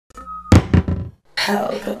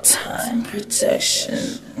Pelpa time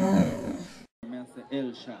protection.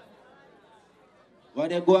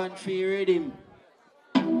 What you going for your rhythm?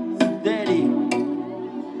 Steady.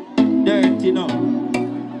 Dirty, no.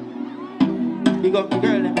 Big up the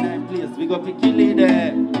girl in that place. Big up the killie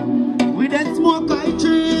there. With that smoke like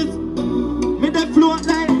trees. With that float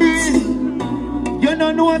like breeze. You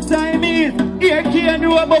don't know what time is. Here can't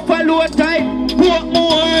do a buffalo type. Walk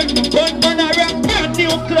more. Gun on a rock. Brand new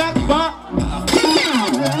clock back.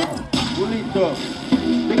 Pull it up.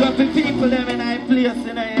 Big up the people them in that place.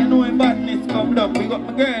 You know when badness come up. Big up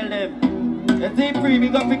my girl them. You see free.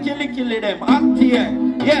 Big up the killie them. Act here.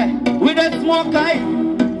 Yeah. With that smoke like.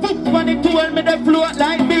 Foot on the tool, me the float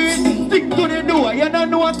like bees. Stick to the door, you don't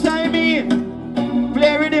know what time is.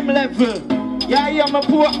 Play rhythm level. Yeah, I'm a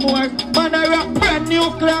Portmore. Man, I rock brand new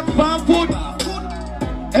clock on foot.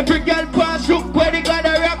 Every girl pass shook where they got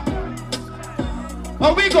a rock.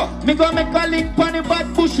 Oh, we go. Me go make a link on the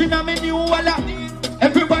bad bush in a me new wallet.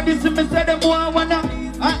 Everybody see me say them wanna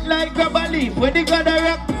act like grab a leaf where they got a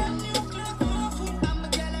rock.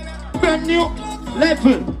 Brand new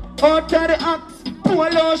level. Out of the axe.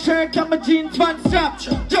 Polo shirt and my jeans fan strap.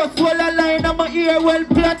 Just hold a line and my ear well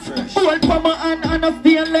flat. Hold for my hand and a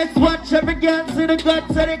stainless watch. Every girl see the guts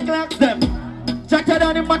so they clocks them. Chatter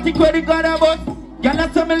down the matic where they got a bus. Y'all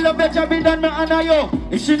not say me love your job done me honor you.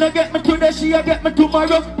 If she no get me today, she'll get me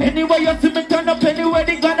tomorrow. Anyway you see me turn up anywhere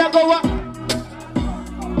they gotta go up.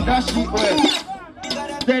 That shit well.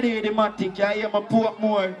 Steady the matic, I hear my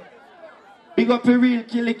Portmore. Big up the real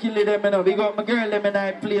killie them you know. Big up my girl them in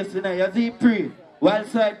that place you know. You see pre. Wild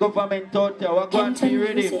side government out there, we're going to be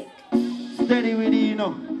ready. Steady with it, you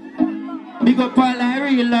know. Big up all the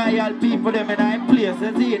real loyal people them in that place,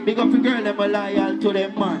 you see it. Big up the girl them are loyal to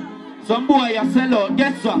them, man. Some boy you sell out,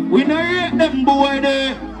 guess what? We no rate them boy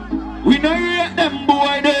there. We no rate them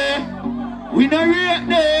boy there. We no rate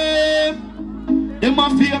them. Them a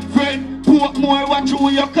fake friend. Portmore, watch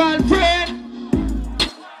who you call friend.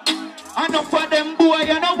 Enough of them boy,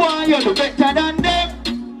 you know why you do better than them.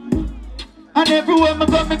 And everywhere me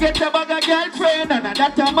go, me get a bag of girlfriend. And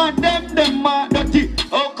that a man, them dirty.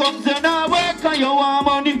 How comes you not work and you want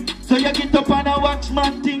money? So you get up and a watch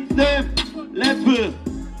man things them. Level.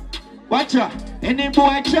 Watch out. Any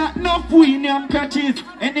boy chat no premium catches.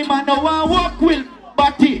 Any man no want walk with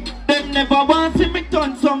body. Them never want see me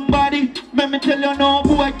turn somebody. Let me tell you no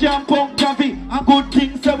boy can't punk coffee. A good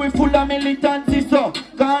thing so we full of militancy so.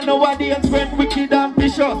 Cause nowadays friend wicked and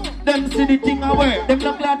vicious. Them see the thing I wear. Them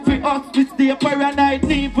not glad for us. We stay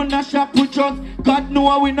paranoid. Even a shop with us. God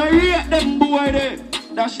know we no rate them boy there.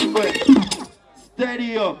 That's the way.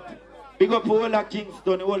 Steady up. Big up all of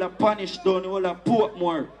Kingston. All of Panishton. All of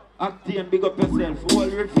Portmore. Acting, big up yourself, all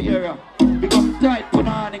Riviera. Big up tight, put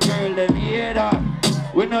on the girl, them hear that.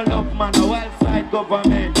 We no love man, a wild side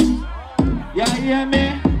government. You hear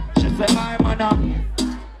me? She say, hi man,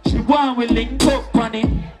 she want we link up on it.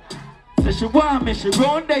 Say she want me, she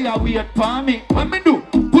round there, you wait for me. What me do?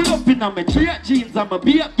 Pull up in on my straight jeans and my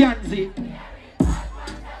beer Gansy.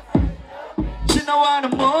 She no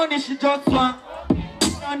want the money, she just want.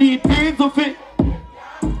 No need peace of it.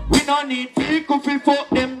 We no need vehicle fi fuck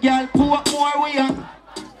them girl. Portmore we are.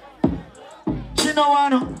 She no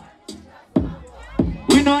wanna.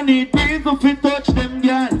 We no need vehicle fi touch them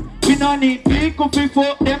girl. We no need vehicle fi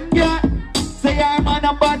fuck them girl. Say her man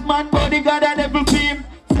a bad man, body got a level fame.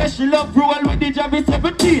 Say she love roll with the Jahvillani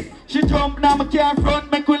 17. She jump now my car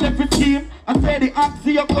front, make we left with team. I say the axe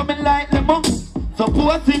you coming like lemon.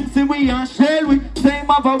 Supposing see we and shell we. Same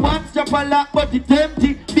have a one strap a lock but it's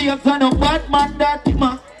empty. Beers on a bad man that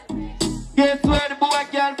man. Guess where the boy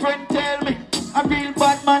girlfriend tell me a real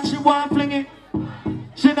bad man she want fling it.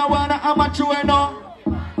 She no wanna amateur no.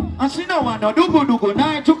 And she no wanna dugu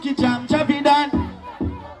now chucky jam Jahvillani.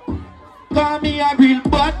 Call me a real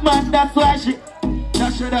bad man, that's why she.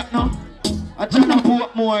 That shut up now. I try to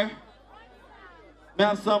Portmore. Me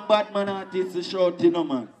have some bad man artists to shout you know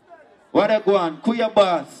man. What I go on? Kuya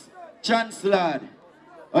Boss, Chancellor.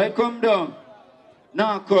 I come down.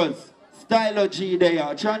 Narcos. Stylo G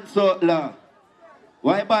there, Chancellor.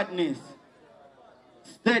 Why badness?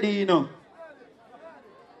 Steady, you know.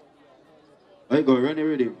 I go, run it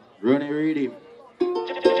with him. Run it with him.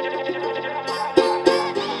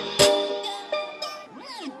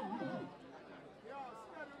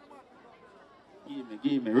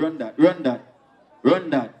 Give me, run that, run that, run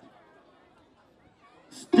that.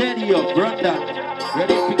 Steady up, run that.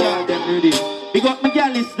 Ready to pick out them, ready. Big up my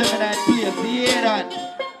gallus them in that place, you hear that?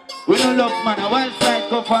 We don't love man, a wild side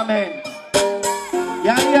government.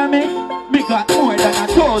 You hear me? Me got more than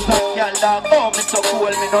 1,000 y'all dog. Oh, me so cool,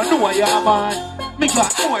 me no know ya man. Me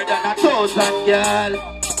got more than 1,000 girl.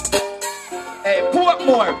 Hey,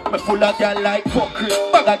 Portmore, me full of girl like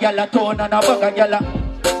fuckery. Bag a girl a town and a bag a girl a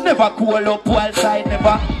never cool up while side,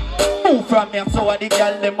 never move from here. So the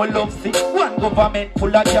girl them will love see. One government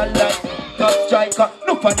full of girl like top striker.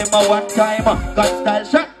 No for them a one timer. Got style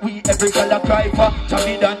shot, we every girl a cry for.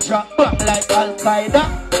 Chamid and drop back like Al-Qaeda.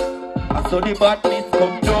 I saw the badness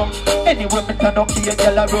come down. Anyway, me turn up here,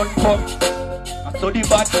 girl a run from. I saw the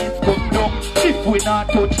badness come down. If we not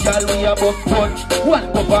touch girl, we a bust one.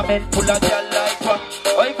 One government full of girl like what?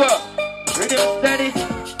 Over, rhythm steady.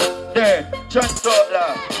 There, just up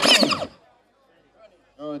loud.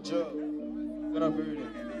 No joke. Gonna breathe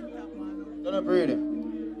it. Gonna breathe it.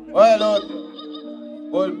 Wild out there.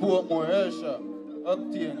 Old Portmore, Airshot.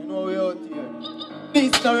 Octane, you know we out here.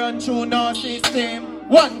 This the run through no system.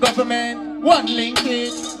 One government, one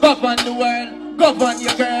linkage. Govern the world, govern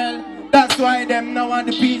your girl. That's why them now on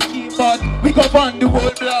the peacekeep, but we govern the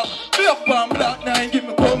whole block. Block on block 9, give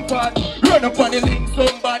me comfort. Run up on the link,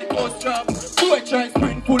 somebody post trap. Boy try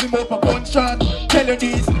sprint, pull him up a gunshot. Tell you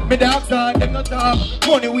this, me dogs are them not talk.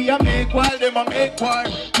 Money we a make while them a make war.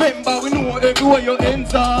 Remember we know everywhere your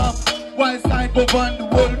ends up. While side govern the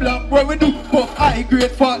whole block. Where we do fuck high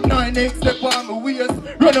grade fat 9X step on my waist.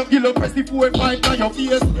 Run up kilo press the 4-5 on your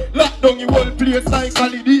face. Lock down your whole place like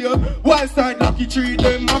holiday. While side lucky tree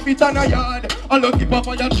them a fit on a yard. I love keep up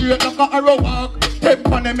on your tree like a arrow walk. Step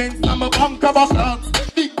on them ends I'm a bank of a clocks.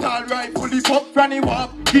 Big tall rifle the fuck franny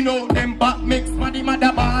walk. You know them back mix money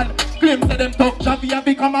mother ball. Claims that them tough Jahvillani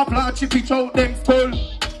become a flat. She pitch out them skull.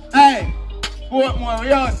 Hey, Portmore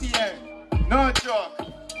we out here. No joke.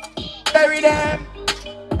 Bury them.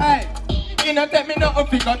 Hey, you know take me nothing,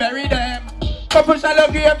 figure bury them. Couple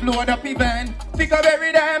shallow grave, load up even. Figure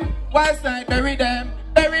bury them. Wild side, bury them.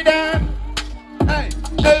 Bury them. Hey,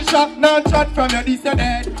 hell shot, non shot from your this your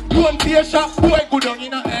dead. Don't fear shot, boy go down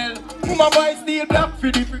in a hell. Mama boy steal black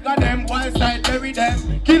for the figure them. Wild side, bury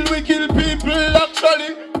them. Kill we kill people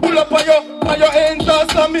actually. Pull up on your hands or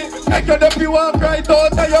something. Make your deputy walk right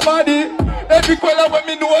out of your body. Every color when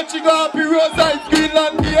me know she got happy. Roadside,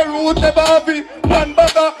 Greenland, beer root, never happy. One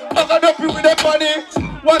bagger up with the money.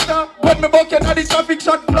 Water, when me bucket at the traffic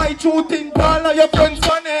shot fly through thing. All of your friends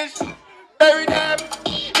vanish. Bury them.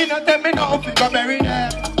 You know tell me no figure bury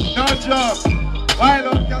them. No joke. Wild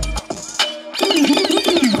out just.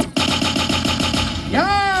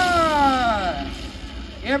 Yeah!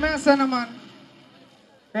 Yeah, man, son of man.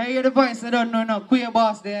 Right here the voice I don't know no. Queer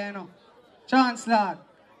boss there, you know. Chancellor.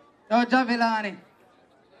 No Jahvillani.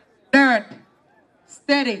 Dirt.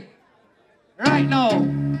 Steady. Right now.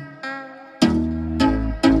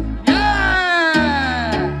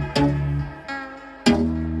 Yeah!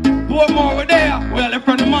 Portmore we there. Well, in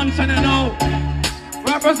front of the mansion you know.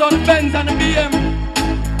 Represent the Benz and the BM.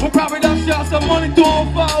 We'll probably just share some money to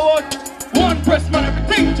move forward. One press man,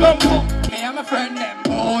 everything jump up. Me and my friend them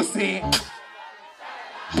bossy.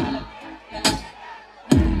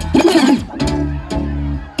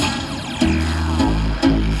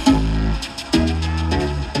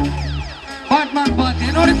 Batman, but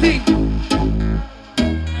you know the thing.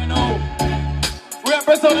 You know, we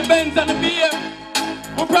represent the Benz and the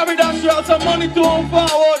BM. We'll probably just share some money to move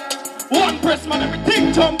forward. One press man,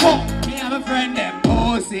 everything jump up. Me and my friend them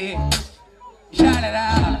bossy. Shout it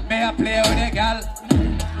out, may I play with a girl?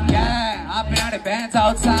 Yeah, I've been on the bench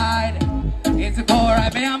outside. It's a go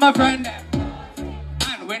right, me and my friend them.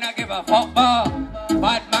 And we not give a fuck about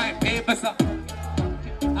bad mind people so.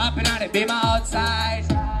 I've been on the beamer outside.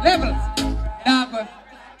 Levels, dog.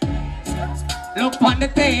 Look on the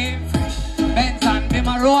tape. Benz and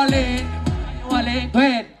beamer rolling. Rolling, go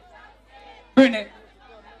ahead. Bring it.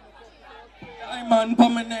 I man for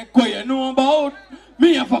my neck, what you know about?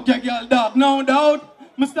 Me a fuck your girl dog, no doubt.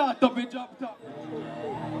 Me start up a job top.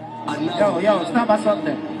 Yo, stop us up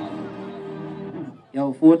there.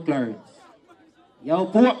 Yo, Fort Clarence. Yo,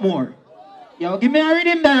 Portmore. Yo, give me a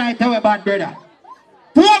rhythm there right away, bad brother.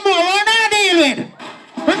 Portmore, what I deal with?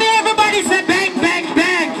 When everybody say bang, bang,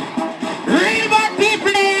 bang. Real bad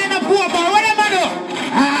people there in a Portmore, what am I do?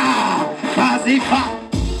 Pazifa.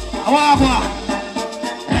 Awabwa.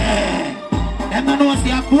 Them don't know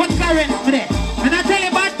see a Fort Clarence for there. And I tell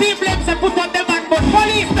you bad people, them say put up the man, but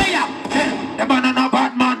police there. The man on a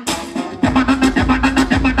bad man. The man on a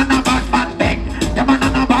bad man, bang. The man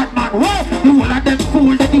on a bad man. Whoa, the whole of them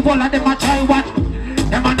fool, the whole of them a try what?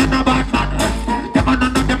 The man on a bad man. The man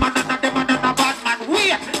on a bad man.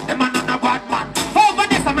 Wait, the man on a bad man. Over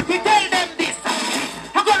this, I'm going to tell them this.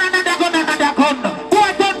 A gun, another gun. Who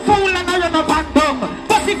a done fool and a run up and down.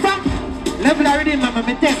 But see from level already, man,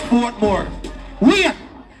 me test Portmore. Wait,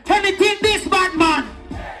 anything this bad man.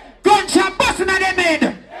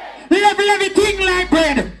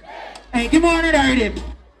 rhythm.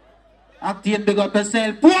 Acting big up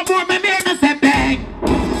yourself. Poor more me make no say bang.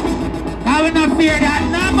 I will not fear that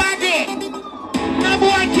nobody. No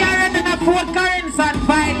boy can run in a Fort Currents and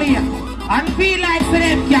violate and feel like for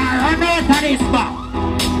them can run out of this bar.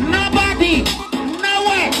 Nobody. No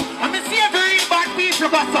way. I'm a see very bad people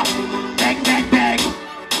got some. Bang, bang, bang.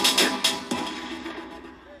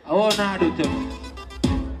 I want to do to me.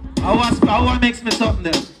 I want to make me something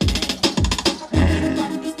there.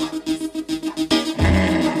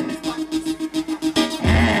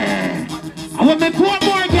 I want me poor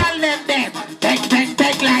more girl than them. Bang, bang,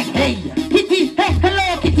 bang like hey. Kitty, hey,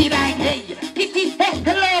 hello, kitty like hey. Kitty, hey,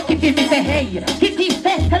 hello, kitty, me say hey. Kitty,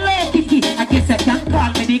 hey, hello, kitty. I guess I can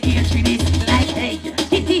call me the cage for this like hey.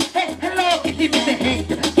 Kitty, hey, hello, kitty, me say hey.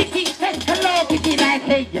 Kitty, hey, hello, kitty like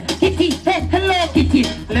hey. Kitty, hey, hello, kitty.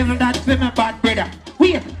 Level that for my bad brother.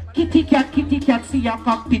 Wait, kitty cat, see your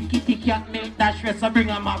cockpit. Kitty cat, milk dash rest, so bring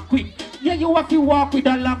them up quick. Yeah, you have to walk with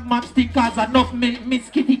a long map stick cause enough Miss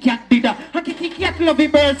Kitty Cat did that. And Kitty Cat love the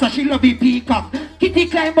birds so she love the peacock. Kitty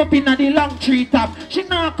climb up in the long tree top. She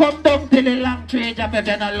now come down till the long tree job. If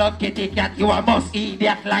you don't love Kitty Cat, you a must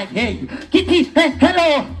idiot like hey. Kitty, hey,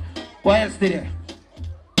 hello. What else did it?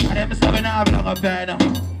 And them seven half long up there now.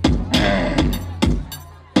 Hey.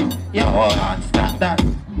 You hold on, stand that.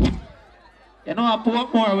 You know I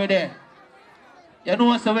put more with it. You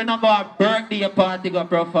know so we not go a birthday party go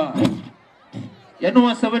perform. You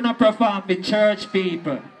know so we not perform for church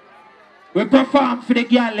people. We perform for the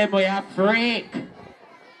girl them we a freak.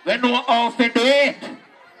 We know how to do it.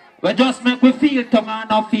 We just make we feel tongue and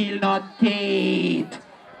not feel no teeth.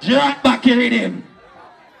 Drop back your rhythm.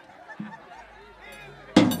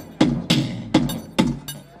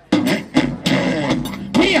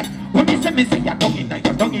 Here, when me say you're dung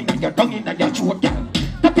in your throat, girl.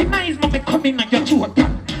 That nice mommy coming in your throat,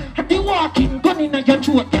 girl. And the walking gun in your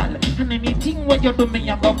throat, girl. And anything what you do me,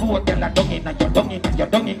 you go vote, girl. Dung in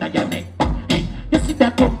your neck. Hey, you see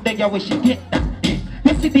that tongue there where she get that. Hey,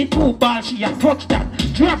 you see the two balls she a touch that.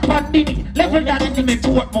 Drop on the knee, level that into me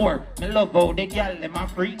vote more. Me love how the girl them a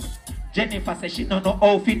freak. Jennifer says she don't know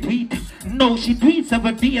how to tweet. No, she tweets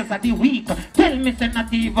 7 days of the week. Tell me say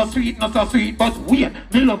not even sweet, not so sweet, but weird.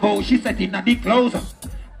 Me love how she set in the clothes.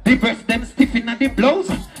 The breast them stiff in the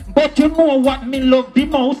blouse. But you know what me love the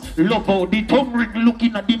most? Love how the tongue ring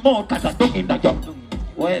looking at the mouth. Cause I don't in the young.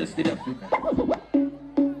 What else did I feel?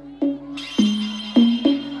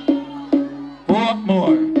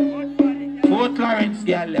 Portmore. Fort Lawrence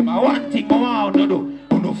girl them. I want thing I want to do.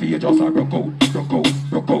 No fear just a rock out.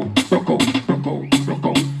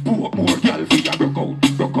 Portmore girl fear rock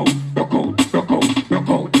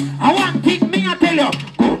out. I want thing me I tell you.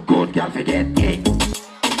 Good girl forget things.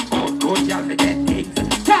 Good girl forget things.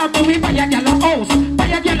 Tell me we buy a girl a house, buy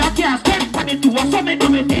a girl a car, spend money to a so me do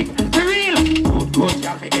me thing. For real. Good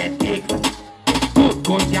girl forget things. Good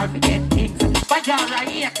girl forget things. Buy a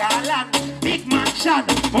acre land, big mansion.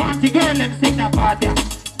 Want the girl them sing the party.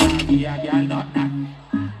 Yeah, girl not that.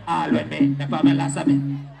 All when me, the family of me.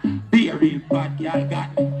 Be a real bad girl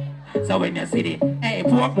got me. So when you see the, hey,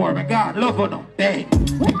 Portmore, my God, love you no, bang.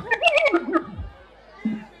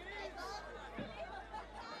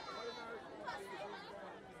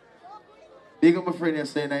 Big up my friend here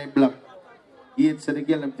saying I'm black. He ain't said the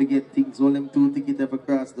girl them to get things, all them 2 tickets ever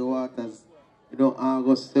cross the waters. You know,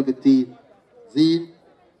 August 17th. See?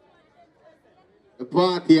 The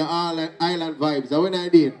party Island vibes. And when I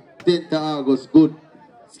did, 10th of August, good.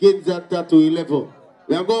 Skins and tattoo 11.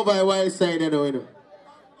 We are going by wild side, you know.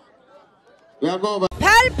 We are going by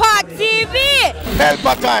Pelpa TV!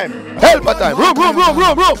 Pelpa time! Pelpa time! Room!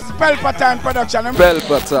 Pelpa time production!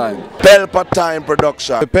 Pelpa time! Pelpa time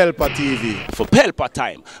production! The Pelpa TV! For Pelpa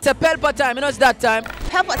time! It's a Pelpa time, you know it's that time?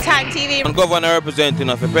 Pelpa time TV! I'm governor representing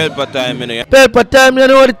of a Pelpa time, you know. Pelpa time, you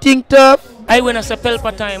know what the thing tough? I when I say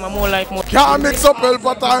Pelpa time, I'm more like more. Can't mix up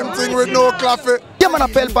Pelpa time thing with no coffee. Yeah, man, a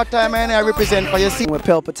Pelpa time, and I represent for you. See, with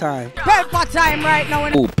Pelpa time. Pelpa time right now.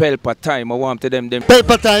 Oh, Pelpa time, I want to them.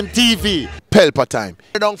 Pelpa time TV. Pelpa time.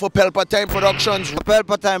 Down for Pelpa time productions.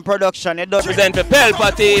 Pelpa time production. It does Represent for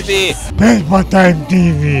Pelpa TV. Pelpa time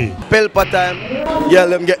TV. Pelpa time. Yeah,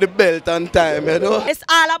 let them get the belt on time, you know. It's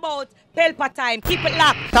all about Pelpa time. Keep it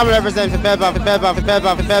locked. Come represent for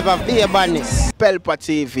Pelpa, be a badness. Pelpa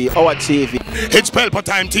TV, our TV. It's Pelpa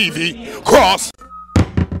time TV. Cross.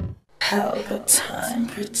 Pelpa time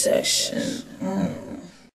protection.